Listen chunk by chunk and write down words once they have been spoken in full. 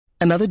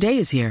Another day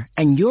is here,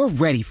 and you're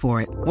ready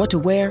for it. What to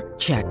wear?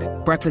 Check.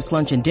 Breakfast,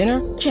 lunch, and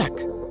dinner? Check.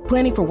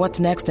 Planning for what's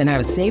next and how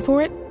to save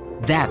for it?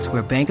 That's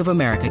where Bank of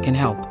America can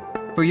help.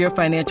 For your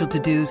financial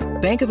to-dos,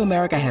 Bank of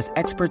America has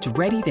experts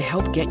ready to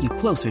help get you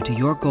closer to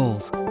your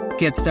goals.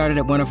 Get started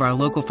at one of our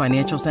local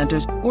financial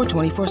centers or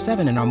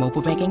 24/7 in our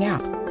mobile banking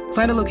app.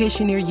 Find a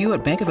location near you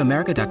at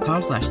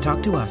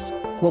bankofamerica.com/talktous.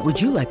 What would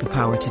you like the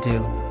power to do?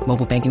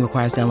 Mobile banking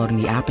requires downloading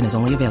the app and is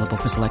only available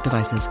for select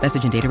devices.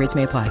 Message and data rates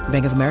may apply.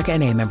 Bank of America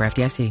N.A., member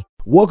FDIC.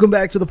 Welcome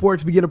back to the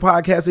Forex Beginner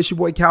Podcast. It's your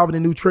boy Calvin, the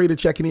new trader,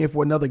 checking in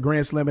for another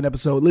Grand Slamming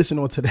episode. Listen,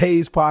 on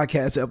today's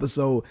podcast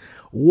episode,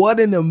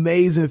 what an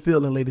amazing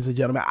feeling, ladies and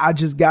gentlemen. I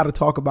just got to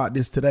talk about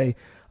this today.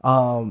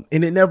 And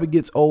it never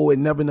gets old. It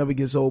never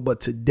gets old. But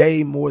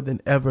today, more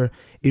than ever,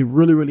 it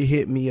really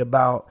hit me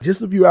about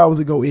just a few hours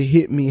ago. It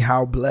hit me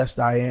how blessed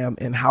I am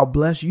and how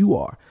blessed you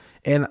are.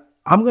 And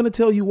I'm going to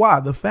tell you why.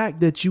 The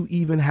fact that you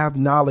even have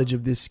knowledge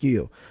of this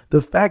skill,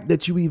 the fact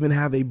that you even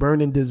have a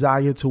burning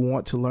desire to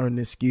want to learn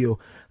this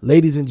skill.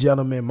 Ladies and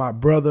gentlemen, my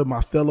brother,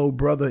 my fellow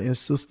brother and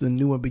sister,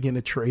 new and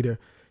beginner trader,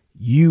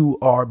 you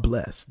are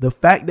blessed. The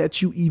fact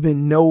that you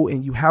even know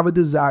and you have a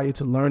desire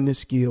to learn this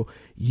skill,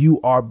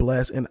 you are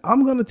blessed. And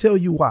I'm going to tell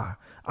you why.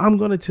 I'm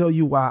going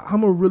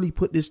to really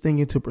put this thing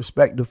into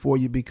perspective for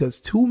you,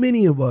 because too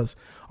many of us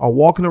are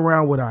walking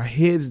around with our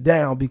heads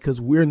down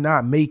because we're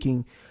not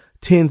making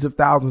tens of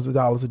thousands of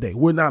dollars a day.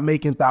 We're not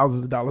making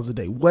thousands of dollars a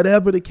day.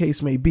 Whatever the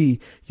case may be,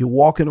 you're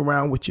walking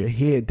around with your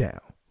head down.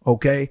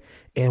 Okay.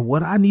 And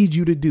what I need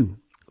you to do,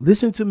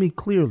 listen to me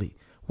clearly.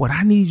 What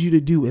I need you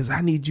to do is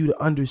I need you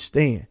to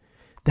understand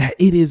that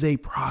it is a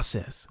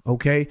process.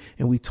 Okay.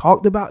 And we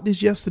talked about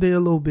this yesterday a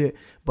little bit,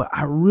 but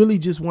I really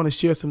just want to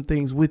share some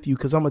things with you,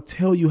 because I'm going to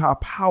tell you how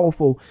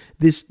powerful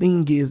this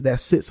thing is that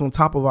sits on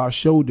top of our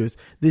shoulders,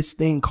 this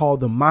thing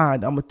called the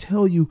mind. I'm going to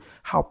tell you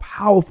how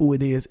powerful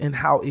it is, and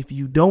how if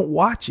you don't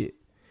watch it,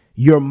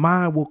 your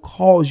mind will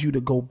cause you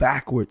to go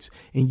backwards,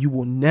 and you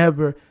will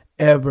never,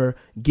 ever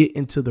get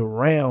into the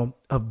realm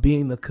of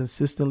being the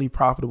consistently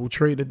profitable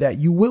trader that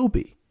you will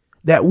be,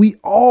 that we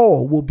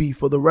all will be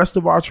for the rest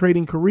of our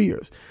trading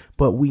careers.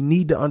 But we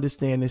need to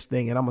understand this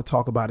thing, and I'm going to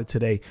talk about it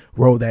today.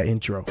 Roll that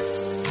intro.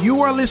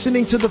 You are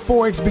listening to the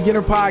Forex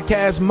Beginner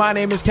Podcast. My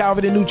name is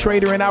Calvin, the new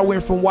trader, and I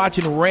went from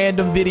watching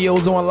random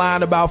videos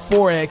online about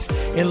Forex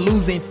and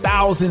losing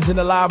thousands in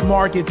the live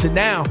market to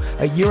now,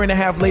 a year and a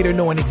half later,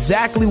 knowing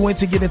exactly when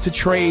to get into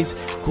trades,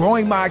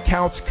 growing my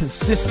accounts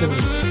consistently.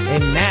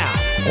 And now,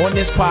 on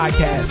this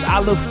podcast, I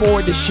look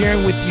forward to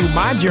sharing with you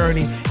my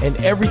journey and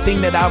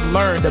everything that I've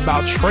learned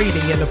about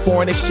trading in the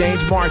foreign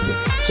exchange market.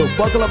 So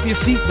buckle up your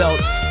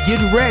seatbelts, get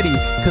ready,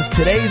 because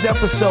today's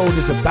episode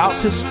is about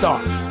to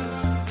start.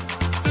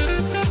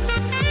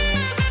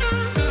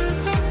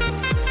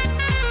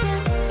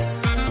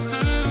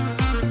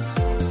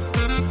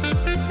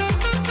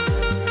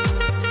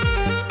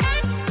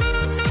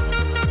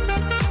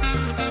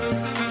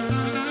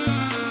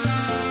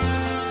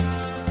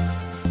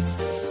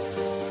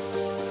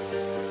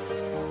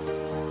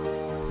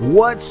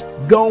 What's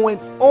going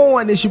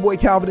on? It's your boy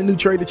Calvin, the new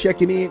trader,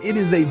 checking in. It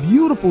is a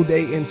beautiful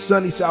day in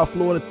sunny South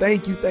Florida.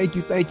 Thank you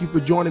for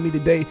joining me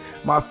today,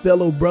 my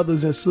fellow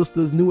brothers and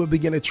sisters, new and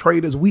beginner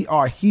traders. We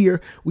are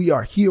here, and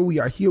we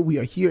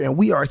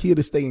are here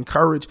to stay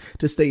encouraged,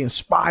 to stay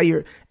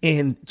inspired,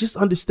 and just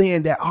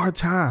understand that our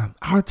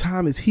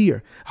time is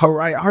here. All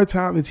right, our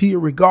time is here,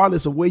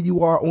 regardless of where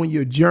you are on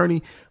your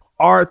journey.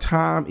 Our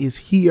time is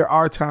here.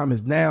 Our time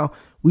is now.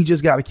 We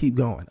just got to keep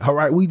going. All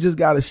right, we just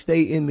got to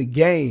stay in the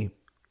game.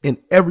 In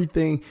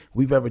everything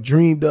we've ever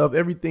dreamed of,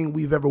 everything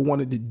we've ever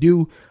wanted to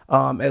do,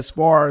 as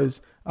far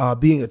as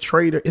being a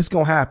trader, it's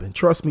going to happen.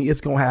 Trust me, it's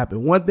going to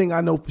happen. One thing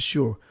I know for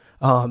sure,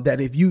 that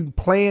if you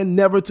plan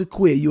never to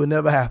quit, you will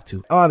never have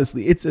to.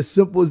 Honestly, it's as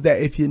simple as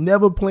that. If you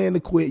never plan to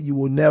quit, you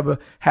will never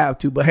have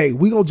to. But hey,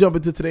 we're going to jump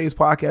into today's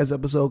podcast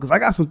episode, because I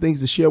got some things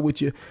to share with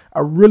you.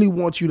 I really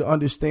want you to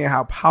understand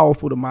how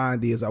powerful the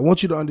mind is. I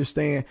want you to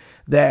understand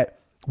that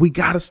we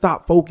got to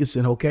stop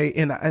focusing. Okay.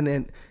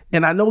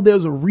 And I know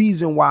there's a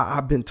reason why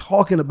I've been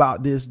talking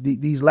about this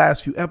these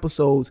last few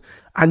episodes.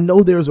 I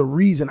know there's a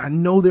reason. I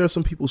know there are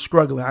some people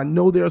struggling. I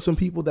know there are some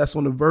people that's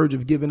on the verge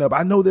of giving up.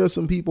 I know there are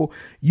some people,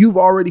 you've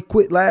already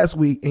quit last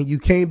week and you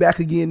came back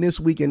again this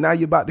week and now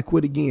you're about to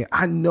quit again.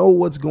 I know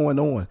what's going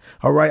on.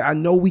 All right. I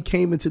know we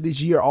came into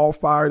this year all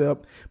fired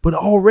up, but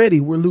already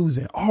we're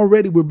losing.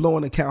 Already we're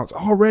blowing accounts.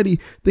 Already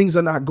things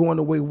are not going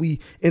the way we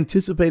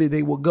anticipated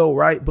they would go.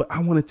 Right. But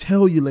I want to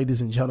tell you,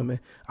 ladies and gentlemen,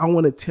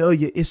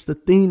 it's the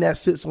thing that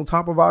sits on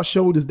top of our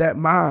shoulders, that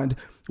mind.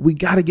 We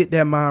got to get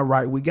that mind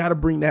right. We got to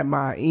bring that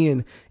mind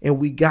in, and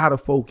we got to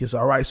focus.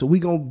 All right. So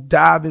we're going to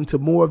dive into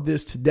more of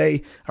this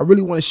today. I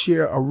really want to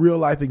share a real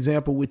life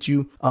example with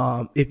you.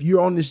 If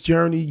you're on this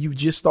journey, you've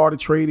just started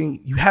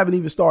trading, you haven't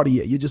even started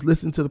yet. You're just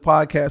listening to the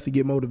podcast to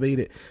get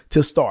motivated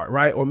to start,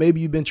 right? Or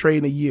maybe you've been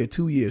trading a year,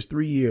 2 years,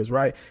 3 years,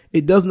 right?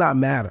 It does not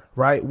matter,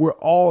 right? We're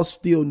all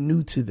still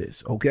new to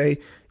this. Okay.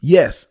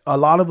 Yes, a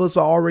lot of us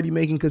are already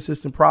making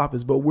consistent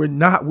profits, but we're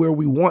not where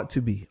we want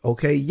to be.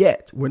 Okay,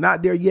 yet we're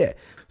not there yet.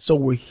 So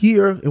we're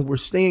here and we're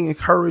staying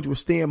encouraged, we're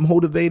staying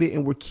motivated,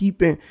 and we're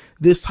keeping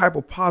this type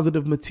of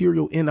positive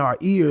material in our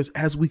ears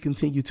as we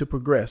continue to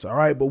progress. All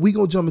right. But we're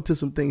going to jump into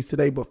some things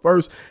today. But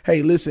first,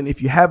 hey, listen,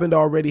 if you haven't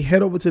already,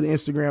 head over to the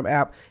Instagram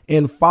app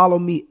and follow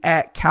me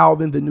at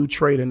Calvin the New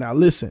Trader. Now,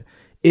 listen,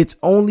 it's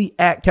only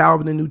at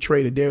Calvin the New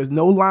Trader. There's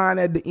no line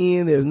at the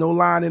end. There's no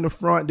line in the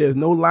front. There's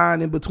no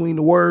line in between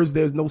the words.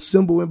 There's no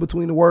symbol in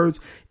between the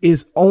words.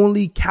 It's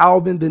only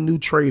Calvin the New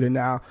Trader.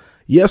 Now,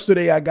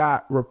 yesterday, I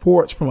got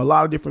reports from a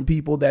lot of different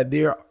people that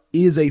there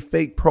is a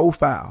fake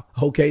profile,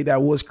 okay,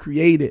 that was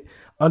created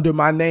under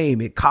my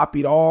name. It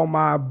copied all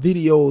my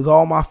videos,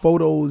 all my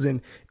photos,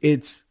 and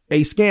it's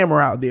a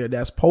scammer out there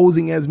that's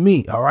posing as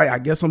me. All right. I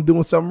guess I'm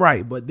doing something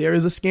right, but there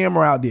is a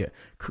scammer out there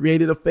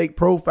created a fake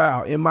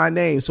profile in my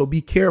name. So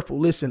be careful.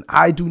 Listen,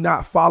 I do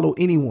not follow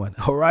anyone.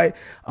 All right.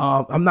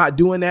 I'm not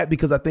doing that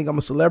because I think I'm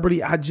a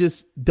celebrity. I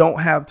just don't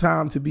have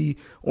time to be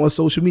on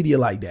social media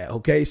like that.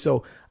 Okay.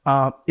 So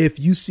if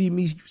you see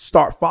me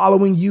start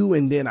following you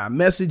and then I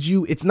message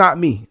you, it's not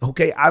me.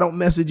 OK, I don't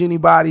message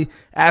anybody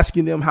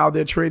asking them how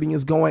their trading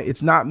is going.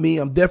 It's not me.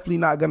 I'm definitely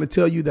not going to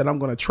tell you that I'm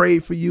going to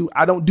trade for you.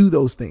 I don't do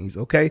those things.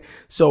 OK,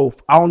 so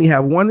I only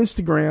have one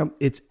Instagram.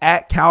 It's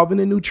at Calvin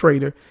the New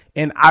Trader,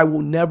 and I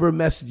will never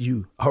message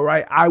you. All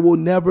right. I will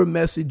never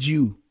message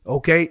you.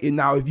 OK, and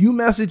now if you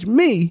message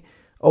me,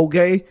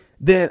 OK,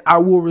 then I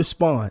will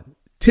respond.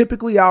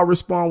 Typically, I'll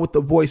respond with a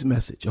voice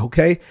message,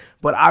 okay?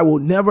 But I will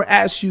never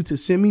ask you to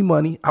send me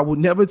money. I will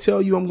never tell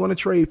you I'm going to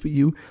trade for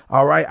you,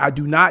 all right? I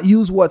do not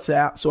use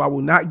WhatsApp, so I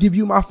will not give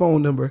you my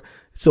phone number.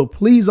 So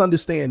please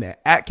understand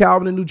that. At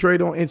Calvin the New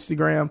Trader on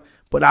Instagram,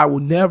 but I will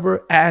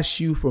never ask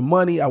you for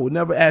money. I will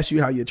never ask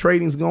you how your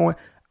trading's going.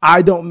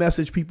 I don't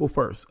message people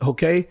first,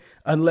 okay?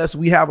 Unless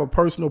we have a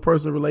personal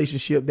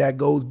relationship that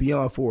goes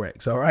beyond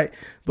Forex, all right?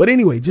 But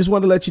anyway, just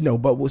want to let you know,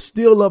 but we'll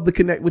still love to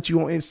connect with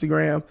you on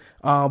Instagram.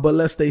 But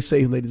let's stay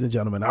safe, ladies and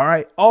gentlemen, all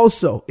right?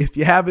 Also, if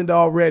you haven't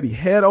already,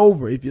 head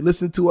over. If you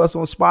listen to us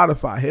on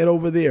Spotify, head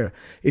over there.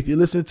 If you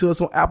listen to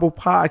us on Apple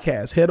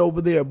Podcasts, head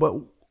over there. But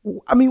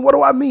I mean, what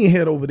do I mean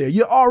head over there?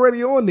 You're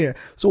already on there.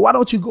 So why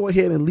don't you go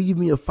ahead and leave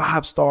me a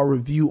 5-star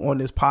review on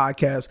this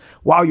podcast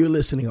while you're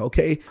listening,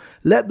 okay?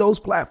 Let those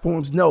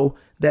platforms know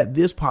that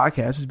this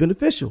podcast is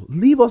beneficial.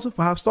 Leave us a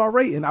 5-star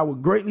rating. I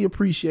would greatly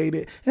appreciate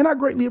it. And I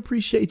greatly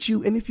appreciate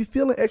you. And if you're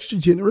feeling extra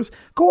generous,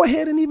 go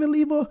ahead and even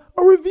leave a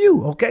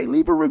review, okay?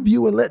 Leave a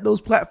review and let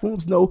those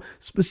platforms know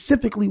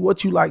specifically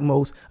what you like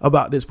most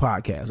about this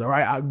podcast, all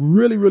right? I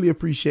really, really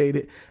appreciate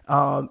it.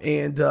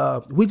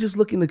 We're just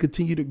looking to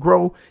continue to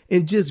grow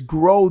and just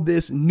grow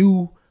this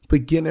new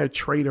beginner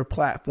trader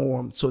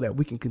platform so that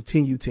we can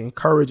continue to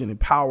encourage and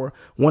empower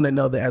one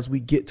another as we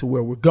get to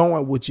where we're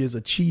going, which is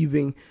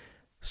achieving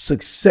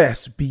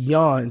success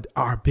beyond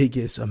our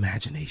biggest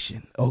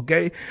imagination.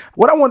 Okay.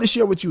 What I want to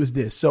share with you is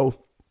this. So,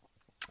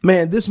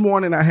 man, this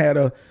morning I had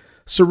a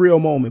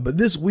surreal moment, but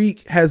this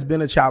week has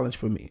been a challenge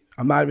for me.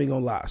 I'm not even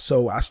going to lie.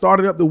 So I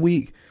started up the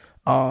week.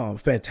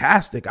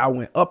 Fantastic. I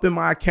went up in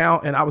my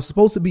account and I was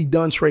supposed to be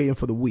done trading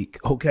for the week.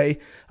 Okay.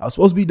 I was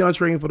supposed to be done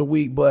trading for the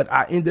week, but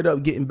I ended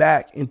up getting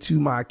back into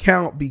my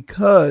account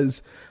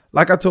because,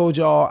 like I told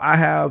y'all, I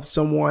have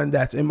someone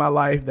that's in my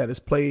life that has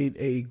played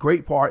a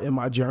great part in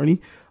my journey.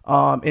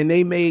 And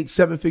they made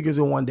 7 figures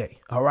in one day.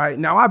 All right.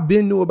 Now I've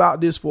been new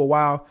about this for a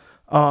while.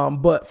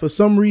 But for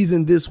some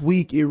reason this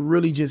week, it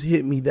really just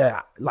hit me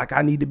that like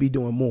I need to be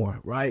doing more,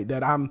 right?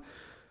 That I'm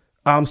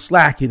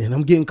slacking and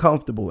I'm getting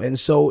comfortable. And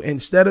so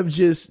instead of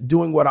just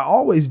doing what I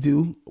always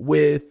do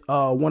with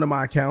one of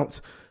my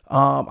accounts,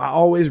 I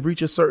always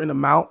reach a certain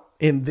amount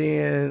and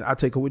then I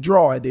take a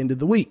withdrawal at the end of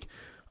the week.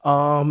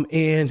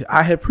 And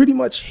I had pretty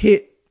much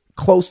hit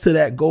close to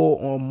that goal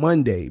on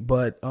Monday,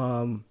 but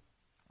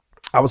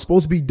I was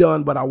supposed to be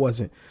done, but I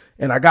wasn't.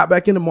 And I got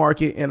back in the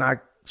market and I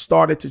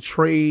started to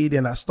trade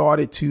and I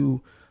started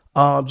to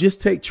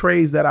just take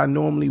trades that I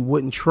normally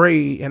wouldn't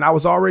trade. And I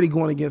was already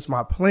going against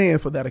my plan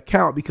for that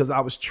account because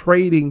I was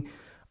trading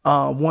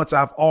once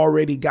I've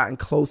already gotten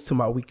close to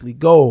my weekly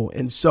goal.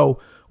 And so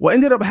what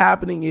ended up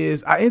happening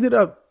is I ended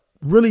up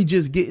really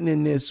just getting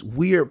in this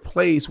weird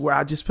place where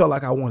I just felt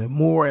like I wanted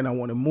more and I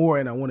wanted more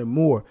and I wanted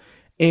more.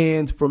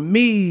 And for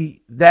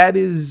me, that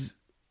is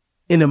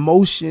an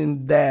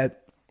emotion that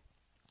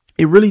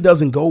it really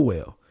doesn't go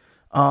well.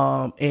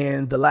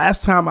 And the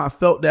last time I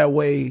felt that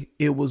way,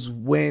 it was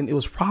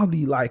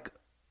probably like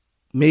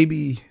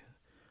maybe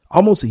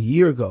almost a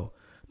year ago,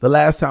 the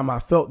last time I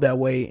felt that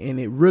way.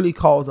 And it really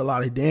caused a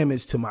lot of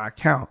damage to my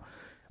account.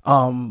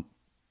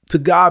 To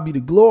God be the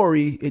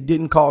glory. It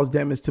didn't cause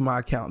damage to my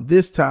account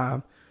this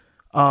time.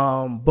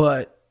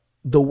 But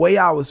the way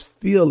I was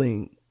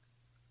feeling,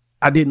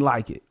 I didn't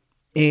like it.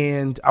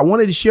 And I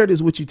wanted to share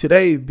this with you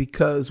today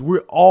because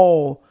we're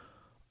all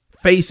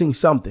facing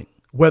something,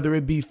 whether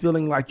it be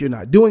feeling like you're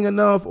not doing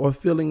enough or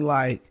feeling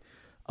like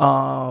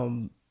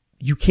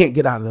you can't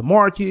get out of the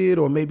market,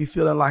 or maybe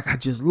feeling like I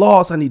just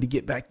lost. I need to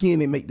get back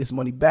in and make this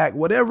money back.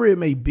 Whatever it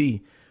may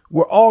be,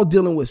 we're all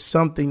dealing with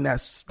something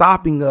that's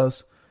stopping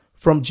us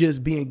from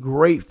just being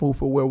grateful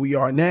for where we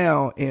are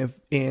now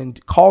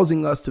and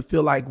causing us to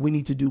feel like we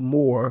need to do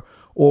more,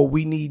 or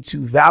we need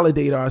to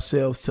validate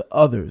ourselves to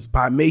others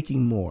by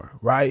making more,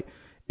 right?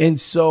 And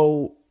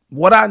so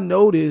what I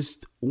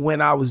noticed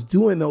when I was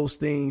doing those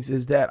things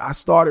is that I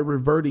started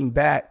reverting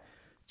back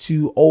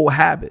to old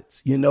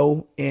habits,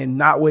 and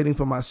not waiting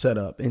for my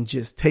setup and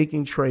just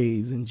taking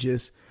trades and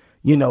just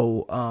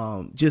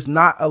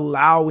not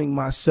allowing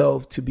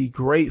myself to be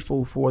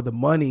grateful for the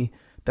money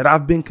that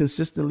I've been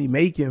consistently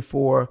making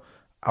for,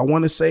 I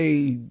want to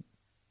say,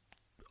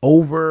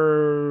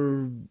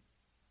 over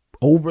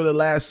the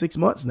last 6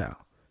 months now.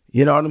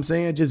 You know what I'm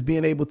saying? Just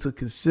being able to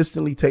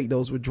consistently take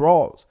those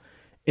withdrawals.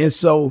 And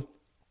so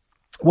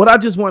what I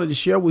just wanted to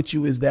share with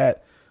you is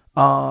that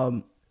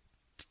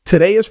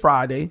today is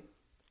Friday,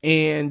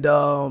 and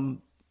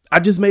I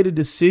just made a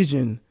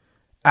decision.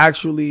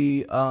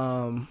 Actually,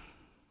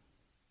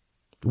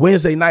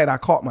 Wednesday night, I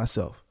caught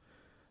myself.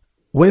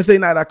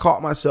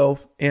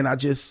 And I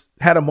just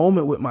had a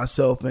moment with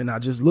myself, and I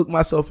just looked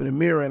myself in the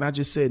mirror and I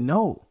just said,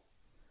 no,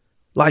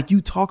 like, you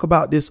talk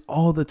about this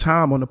all the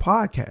time on the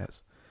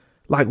podcast.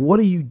 Like, what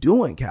are you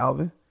doing,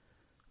 Calvin?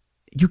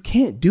 You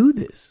can't do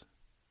this.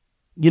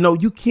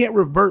 You can't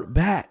revert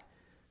back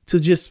to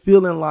just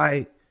feeling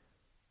like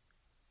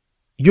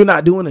you're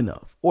not doing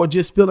enough, or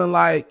just feeling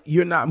like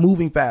you're not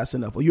moving fast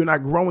enough, or you're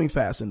not growing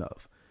fast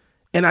enough.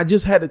 And I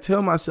just had to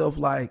tell myself,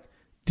 like,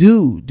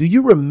 dude, do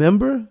you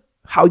remember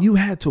how you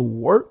had to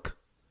work?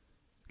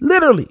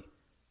 Literally,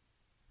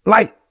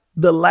 like,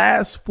 the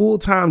last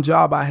full-time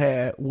job I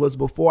had was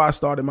before I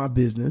started my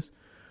business,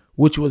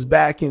 which was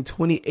back in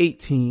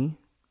 2018.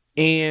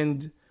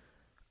 And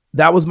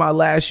that was my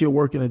last year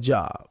working a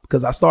job,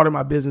 because I started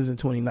my business in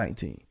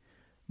 2019.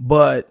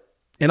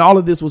 And all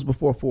of this was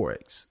before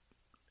Forex.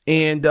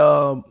 And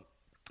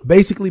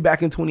basically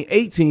back in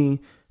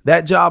 2018,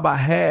 that job I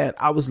had,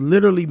 I was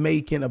literally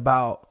making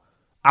I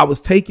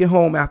was taking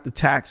home after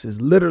taxes,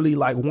 literally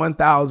like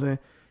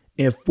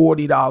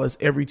 $1,040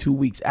 every 2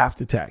 weeks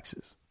after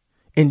taxes.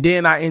 And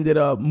then I ended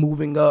up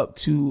moving up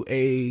to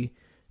a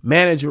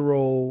manager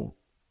role.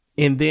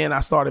 And then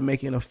I started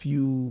making a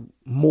few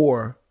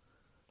more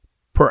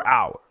per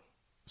hour.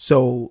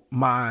 So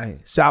my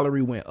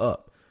salary went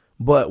up.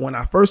 But when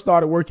I first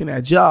started working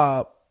that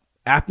job,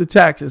 after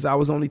taxes, I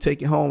was only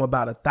taking home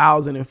about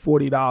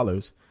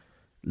 $1,040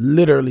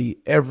 literally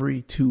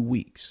every 2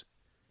 weeks.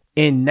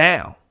 And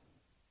now,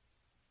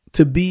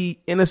 to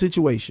be in a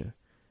situation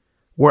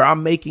where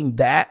I'm making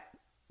that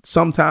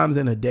sometimes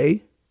in a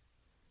day,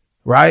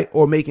 right?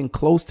 Or making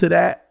close to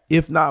that,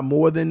 if not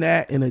more than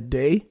that in a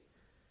day,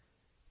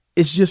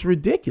 it's just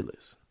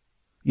ridiculous.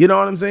 You know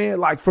what I'm saying?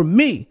 Like, for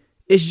me,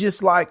 it's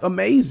just like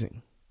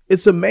amazing.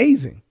 It's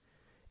amazing.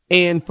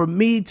 And for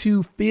me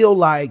to feel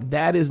like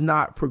that is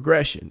not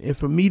progression, and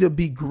for me to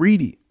be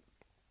greedy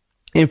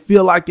and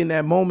feel like in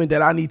that moment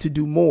that I need to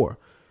do more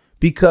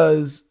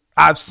because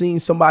I've seen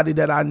somebody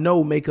that I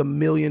know make $1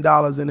 million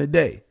in a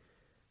day,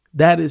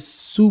 that is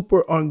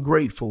super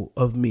ungrateful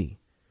of me.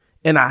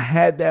 And I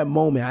had that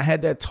moment. I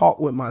had that talk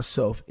with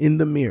myself in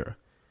the mirror.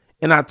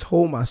 And I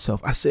told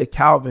myself, I said,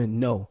 Calvin,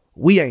 no,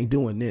 we ain't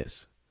doing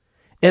this.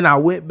 And I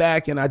went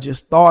back and I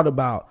just thought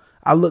about,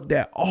 I looked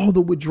at all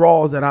the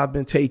withdrawals that I've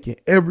been taking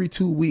every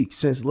 2 weeks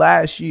since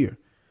last year.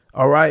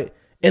 All right.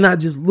 And I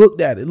just looked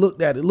at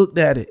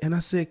it. And I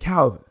said,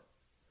 Calvin,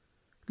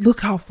 look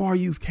how far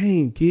you've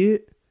came,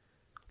 kid.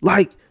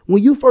 Like,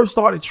 when you first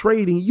started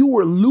trading, you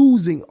were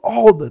losing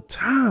all the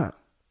time.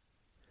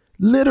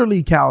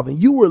 Literally, Calvin,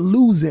 you were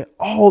losing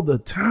all the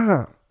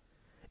time.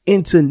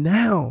 And to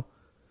now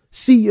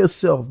see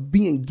yourself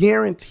being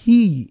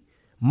guaranteed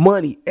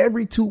money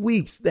every 2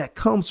 weeks that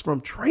comes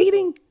from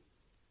trading.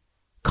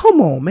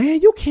 Come on,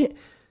 man.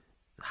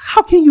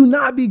 How can you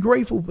not be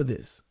grateful for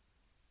this?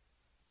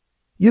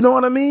 You know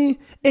what I mean?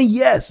 And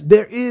yes,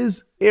 there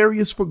is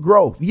areas for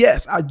growth.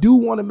 Yes, I do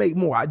want to make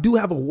more. I do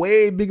have a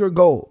way bigger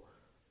goal,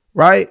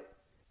 right?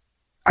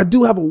 I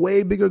do have a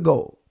way bigger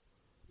goal.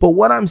 But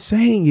what I'm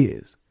saying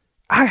is,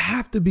 I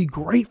have to be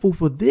grateful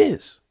for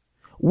this.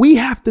 We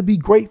have to be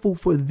grateful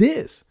for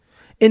this.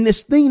 And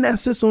this thing that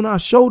sits on our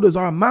shoulders,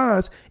 our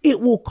minds,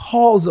 it will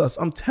cause us,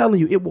 I'm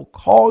telling you, it will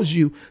cause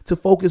you to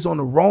focus on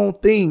the wrong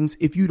things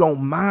if you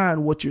don't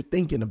mind what you're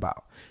thinking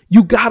about.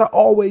 You got to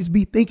always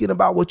be thinking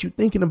about what you're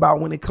thinking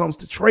about when it comes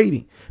to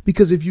trading,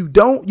 because if you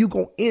don't, you're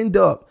going to end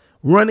up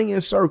running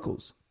in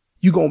circles.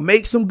 You're going to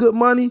make some good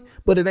money,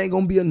 but it ain't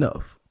going to be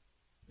enough,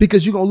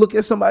 because you're going to look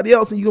at somebody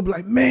else and you're going to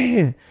be like,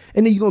 man,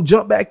 and then you're going to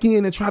jump back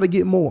in and try to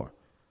get more.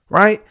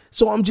 Right.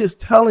 So I'm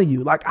just telling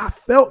you, like, I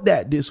felt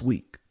that this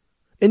week.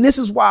 And this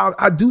is why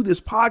I do this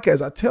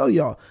podcast. I tell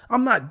y'all,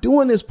 I'm not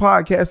doing this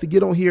podcast to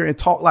get on here and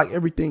talk like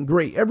everything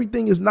great.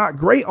 Everything is not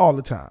great all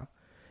the time.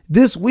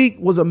 This week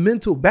was a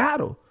mental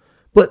battle,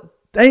 but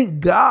thank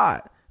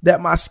God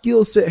that my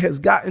skill set has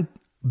gotten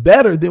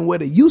better than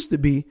what it used to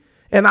be.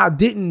 And I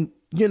didn't,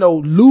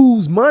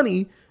 lose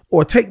money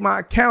or take my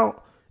account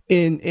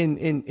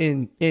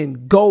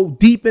and go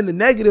deep in the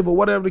negative or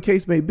whatever the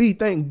case may be.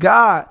 Thank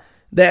God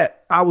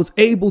that I was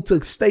able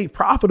to stay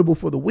profitable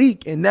for the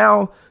week. And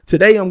now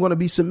today I'm going to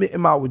be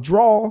submitting my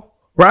withdrawal,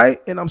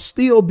 right? And I'm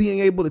still being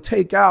able to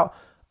take out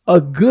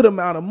a good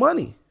amount of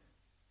money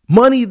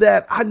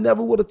that I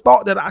never would have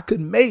thought that I could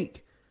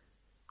make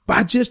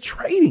by just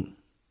trading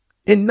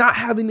and not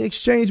having to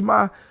exchange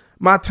my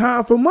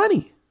time for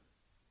money.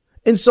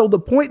 And so the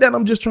point that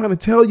I'm just trying to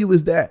tell you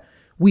is that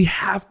we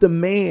have to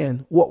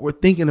man what we're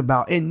thinking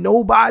about, and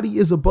nobody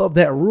is above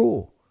that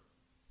rule.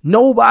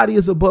 Nobody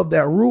is above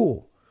that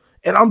rule.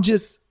 And I'm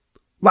just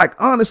like,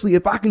 honestly,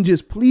 if I can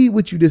just plead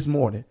with you this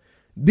morning,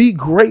 be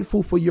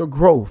grateful for your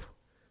growth.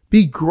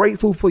 Be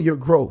grateful for your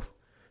growth,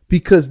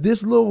 because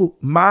this little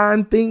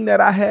mind thing that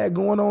I had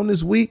going on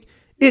this week,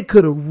 it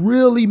could have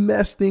really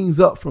messed things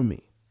up for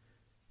me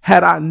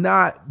had I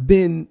not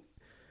been,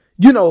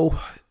 I'm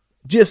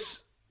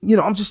just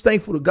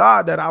thankful to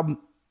God that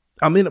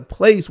I'm in a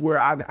place where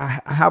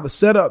I have a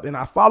setup and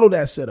I follow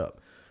that setup.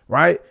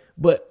 Right.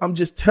 But I'm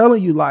just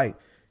telling you, like,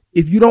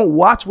 if you don't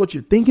watch what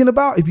you're thinking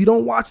about, if you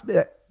don't watch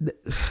that,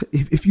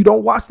 if you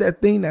don't watch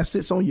that thing that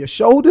sits on your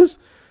shoulders,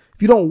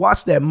 if you don't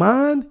watch that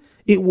mind,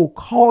 it will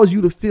cause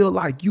you to feel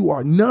like you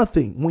are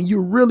nothing when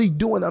you're really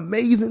doing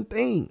amazing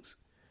things.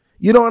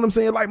 You know what I'm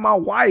saying? Like my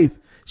wife,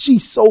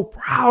 she's so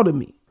proud of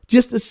me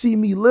just to see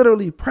me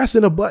literally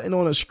pressing a button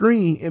on a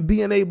screen and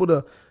being able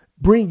to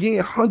bring in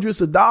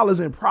hundreds of dollars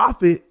in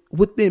profit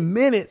within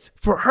minutes.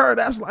 For her,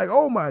 that's like,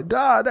 oh my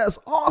God, that's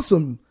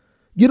awesome.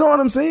 You know what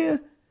I'm saying?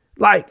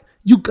 Like,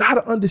 you got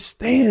to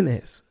understand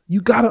this.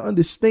 You got to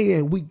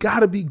understand. We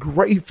got to be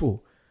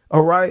grateful.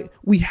 All right.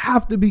 We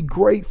have to be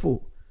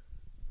grateful.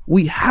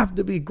 We have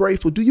to be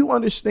grateful. Do you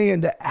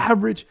understand the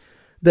average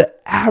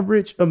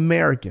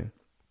American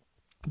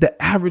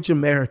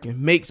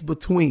makes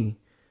between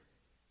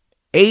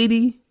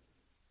 $80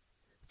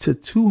 to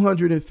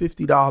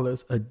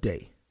 $250 a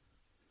day.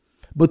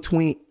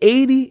 Between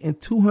 $80 and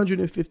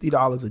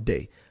 $250 a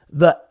day.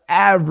 The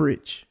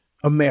average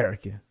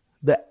American,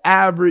 the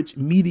average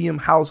medium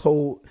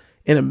household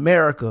in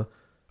America,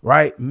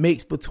 right,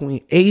 makes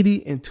between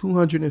 $80 and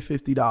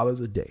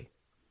 $250 a day.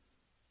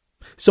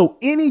 So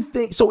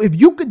if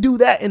you could do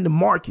that in the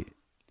market,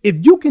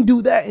 you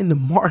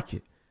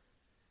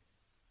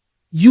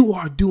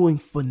are doing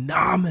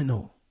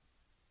phenomenal.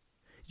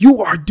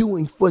 You are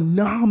doing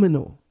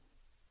phenomenal.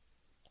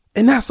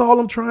 And that's all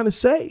I'm trying to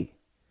say.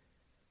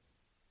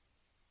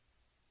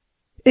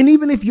 And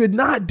even if you're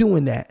not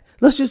doing that,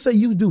 let's just say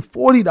you do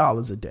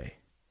 $40 a day.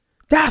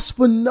 That's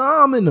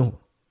phenomenal.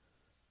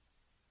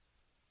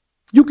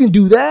 You can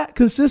do that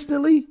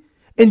consistently,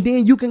 and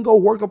then you can go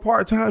work a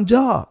part-time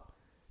job.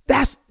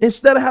 That's,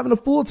 instead of having a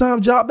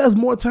full-time job, that's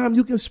more time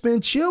you can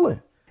spend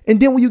chilling. And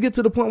then when you get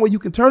to the point where you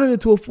can turn it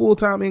into a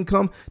full-time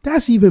income,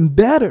 that's even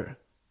better.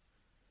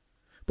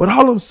 But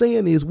all I'm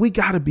saying is we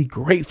got to be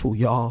grateful,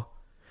 y'all.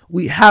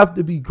 We have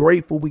to be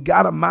grateful. We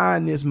got to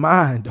mind this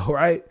mind, all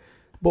right?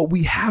 But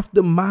we have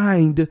to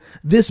mind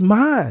this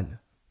mind,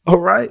 all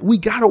right? We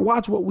got to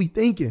watch what we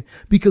thinking,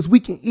 because we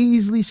can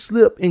easily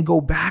slip and go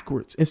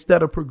backwards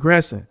instead of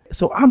progressing.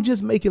 So I'm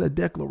just making a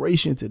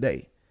declaration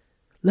today.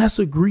 Let's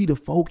agree to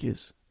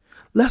focus.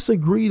 Let's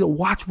agree to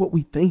watch what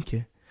we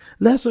thinking.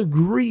 Let's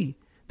agree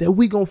that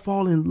we going to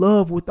fall in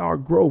love with our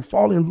growth,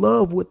 fall in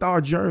love with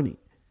our journey,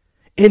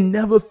 and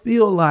never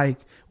feel like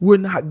we're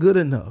not good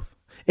enough,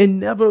 and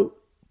never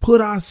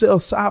put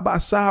ourselves side by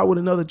side with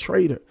another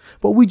trader.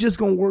 But we just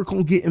going to work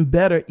on getting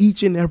better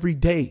each and every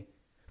day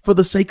for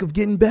the sake of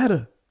getting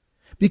better,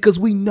 because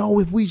we know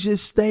if we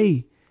just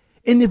stay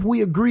and if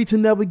we agree to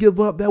never give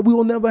up, that we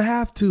will never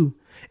have to.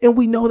 And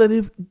we know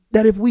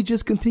that if we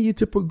just continue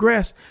to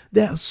progress,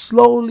 that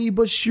slowly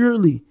but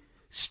surely,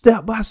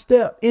 step by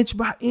step, inch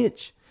by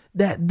inch,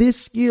 that this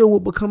skill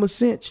will become a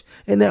cinch,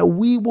 and that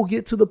we will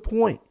get to the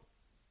point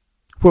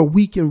where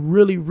we can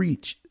really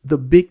reach the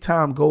big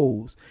time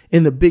goals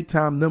and the big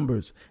time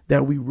numbers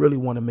that we really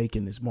want to make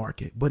in this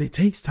market. But it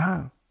takes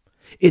time.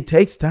 It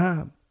takes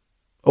time.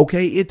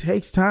 Okay. It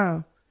takes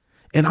time.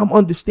 And I'm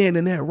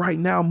understanding that right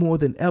now more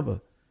than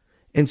ever.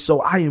 And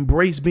so I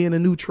embrace being a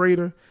new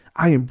trader.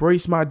 I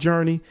embrace my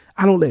journey.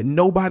 I don't let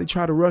nobody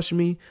try to rush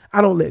me.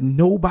 I don't let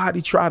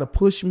nobody try to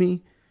push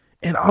me.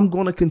 And I'm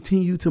going to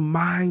continue to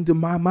mind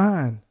my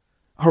mind.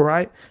 All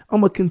right. I'm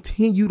going to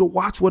continue to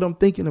watch what I'm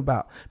thinking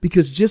about,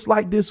 because just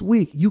like this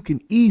week, you can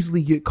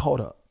easily get caught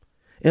up.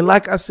 And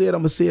like I said,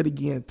 I'm going to say it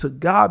again. To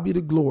God be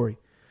the glory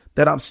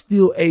that I'm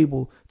still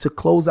able to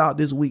close out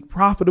this week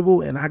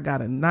profitable, and I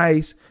got a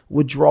nice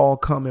withdrawal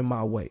coming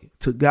my way.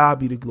 To God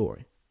be the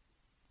glory.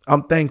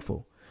 I'm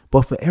thankful.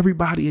 But for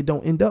everybody, it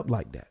don't end up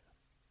like that.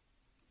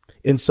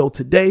 And so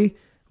today,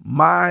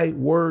 my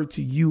word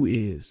to you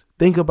is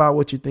think about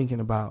what you're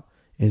thinking about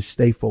and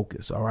stay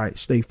focused. All right.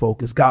 Stay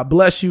focused. God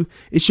bless you.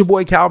 It's your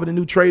boy Calvin, the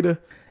new trader.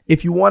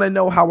 If you want to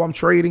know how I'm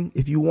trading,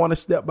 if you want a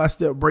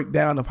step-by-step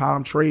breakdown of how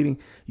I'm trading,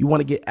 you want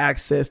to get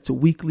access to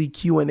weekly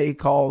Q&A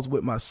calls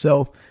with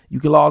myself, you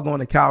can log on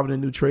to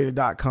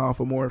calvinthenewtrader.com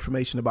for more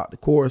information about the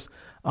course.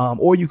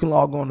 Or you can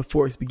log on to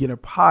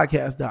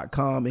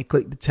forexbeginnerpodcast.com and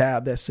click the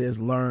tab that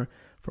says Learn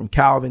from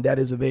Calvin, that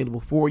is available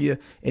for you.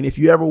 And if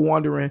you're ever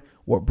wondering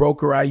what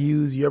broker I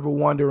use, you're ever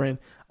wondering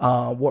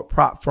what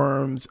prop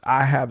firms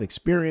I have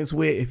experience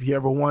with, if you're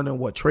ever wondering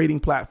what trading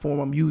platform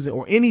I'm using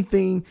or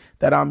anything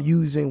that I'm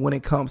using when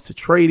it comes to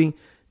trading,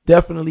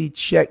 definitely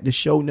check the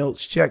show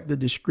notes, check the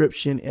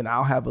description, and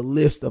I'll have a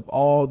list of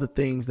all the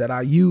things that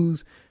I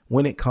use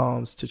when it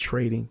comes to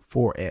trading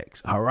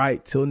Forex. All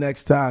right. Till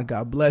next time.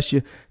 God bless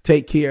you.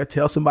 Take care.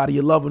 Tell somebody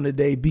you love them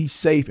today. Be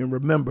safe. And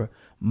remember,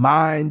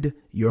 mind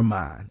your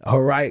mind.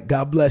 All right.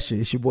 God bless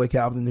you. It's your boy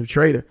Calvin, the New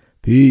Trader.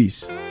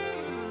 Peace.